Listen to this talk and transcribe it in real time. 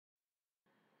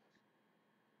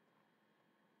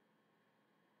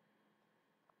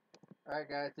Alright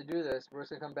guys, to do this, we're just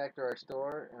going to come back to our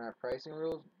store and our pricing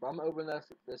rules. But I'm going to open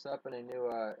this up in a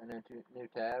new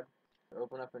tab. So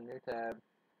open up a new tab.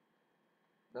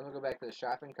 Then we'll go back to the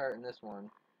shopping cart in this one.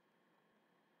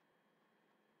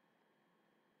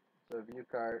 So view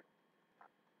cart.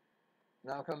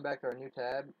 Now I'll come back to our new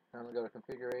tab. And I'm going to go to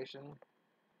configuration.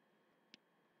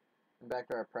 And back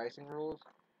to our pricing rules.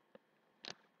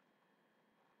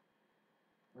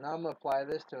 Now I'm going to apply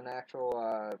this to an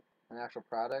actual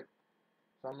product.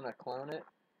 So I'm going to clone it.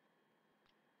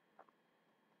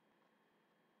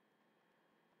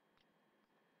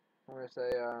 I'm going to say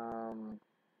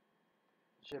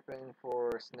shipping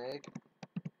for snake.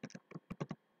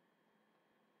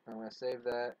 I'm going to save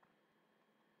that.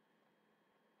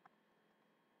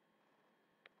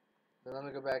 Then let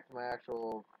me go back to my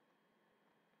actual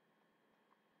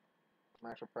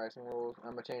pricing rules.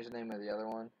 I'm going to change the name of the other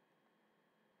one.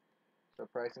 So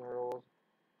pricing rules.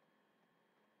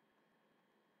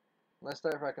 Let's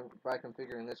start by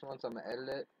configuring this one. So I'm going to edit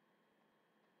it.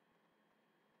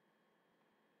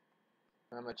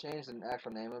 And I'm going to change the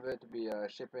actual name of it to be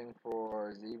shipping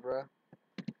for zebra.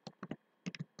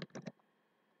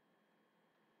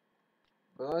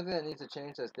 But the only thing that needs to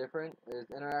change that's different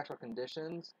is in our actual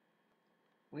conditions,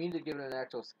 we need to give it an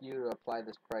actual SKU to apply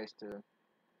this price to. So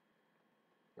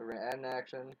we're going to add an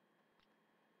action.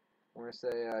 We're going to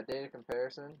say data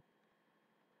comparison.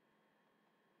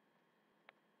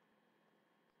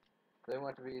 They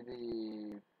want to be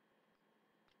the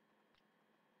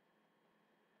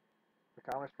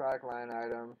commerce product line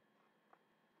item,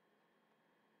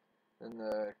 then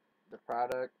the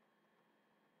product,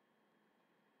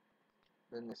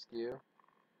 then the SKU.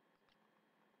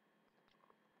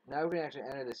 Now we can actually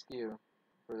enter the SKU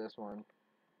for this one.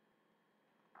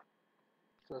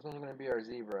 So this one's going to be our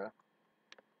zebra,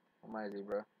 or my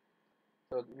zebra.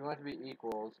 So you want it to be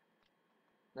equals.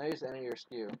 Now you just enter your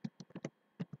SKU.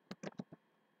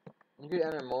 You could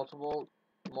enter multiple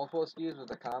SKUs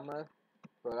with a comma,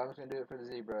 but I'm just going to do it for the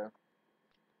zebra.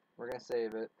 We're going to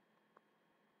save it.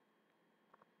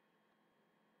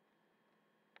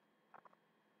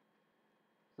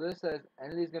 So this says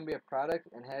entity is going to be a product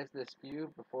and has the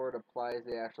SKU before it applies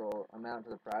the actual amount to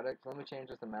the product. So let me change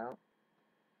this amount.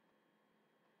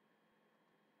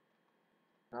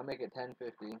 I'll make it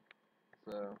 1050.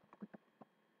 So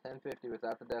 1050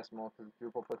 without the decimal because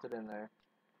Drupal puts it in there.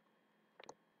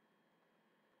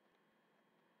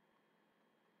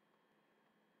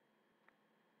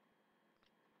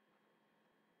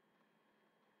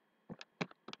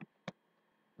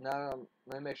 Now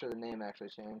let me make sure the name actually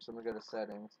changed. So I'm gonna go to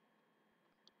settings.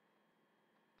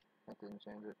 That didn't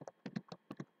change it.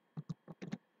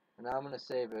 And now I'm gonna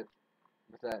save it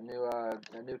with that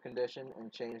new condition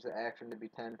and change the action to be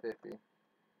 1050.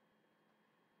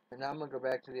 And now I'm gonna go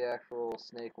back to the actual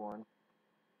snake one.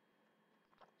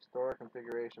 Store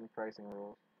configuration pricing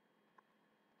rules.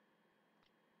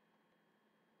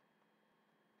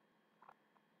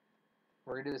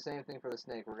 We're gonna do the same thing for the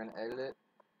snake. We're gonna edit it.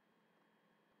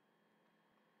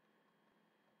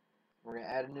 We're going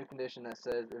to add a new condition that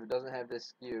says if it doesn't have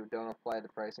this SKU, don't apply the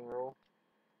pricing rule.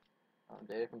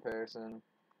 Data comparison.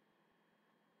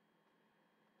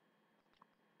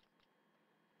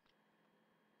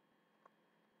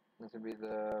 This would be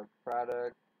the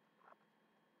product,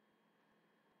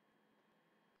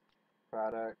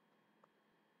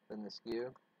 then the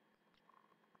SKU.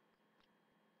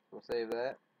 We'll save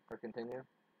that or continue.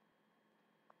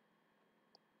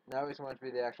 Now we just want it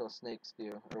to be the actual snake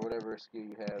SKU or whatever SKU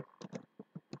you have.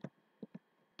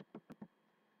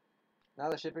 Now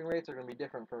the shipping rates are going to be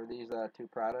different for these two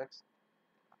products.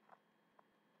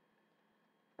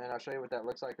 And I'll show you what that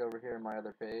looks like over here in my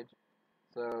other page.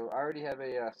 So I already have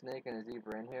a snake and a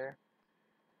zebra in here.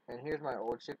 And here's my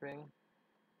old shipping.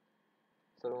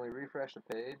 So when we refresh the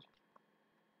page,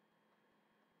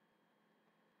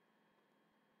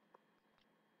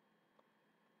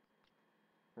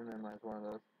 minimize one of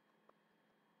those.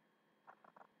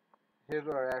 Here's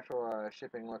what our actual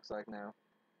shipping looks like now.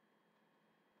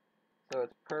 So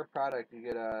it's per product you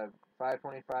get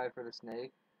 $5.25 for the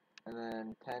snake, and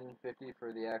then $10.50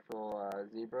 for the actual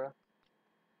zebra.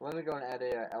 Let me go and add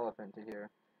a elephant to here,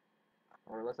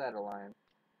 or let's add a lion.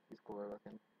 He's cooler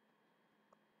looking.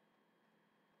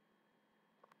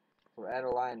 So we'll add a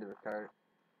lion to the cart,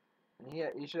 and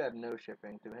he should have no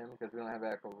shipping to him because we don't have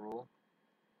an actual rule.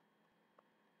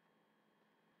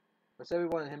 Let's say we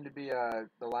wanted him to be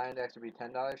the lion to actually be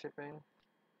 $10 shipping.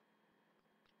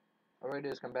 All we're going to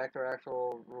do is come back to our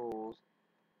actual rules.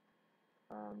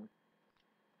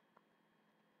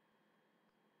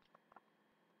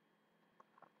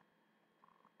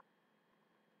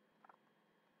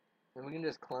 And we can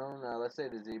just clone, let's say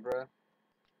the zebra.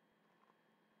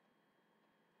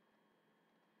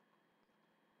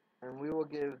 And we will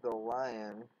give the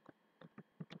lion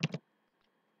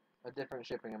a different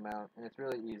shipping amount, and it's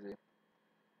really easy.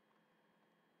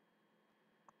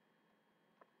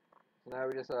 So now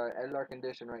we just edit our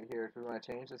condition right here. So we want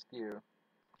to change the SKU.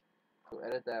 So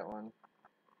edit that one.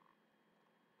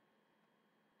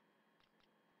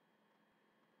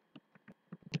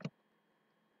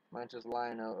 Mine's just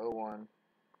lion 001.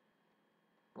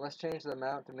 Let's change the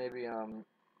amount to maybe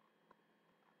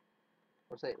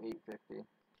let's say 850.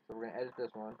 So we're gonna edit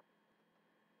this one.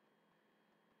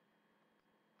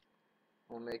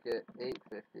 We'll make it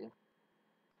 850.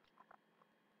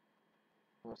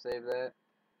 We'll save that.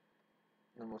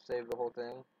 And we'll save the whole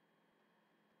thing.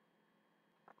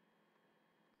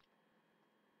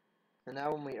 And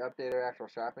now when we update our actual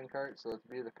shopping cart, so let's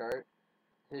view the cart,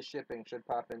 his shipping should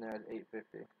pop in there as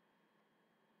 850.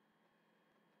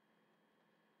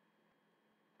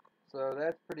 So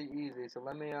that's pretty easy. So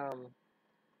let me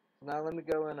now let me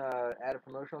go and add a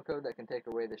promotional code that can take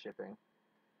away the shipping.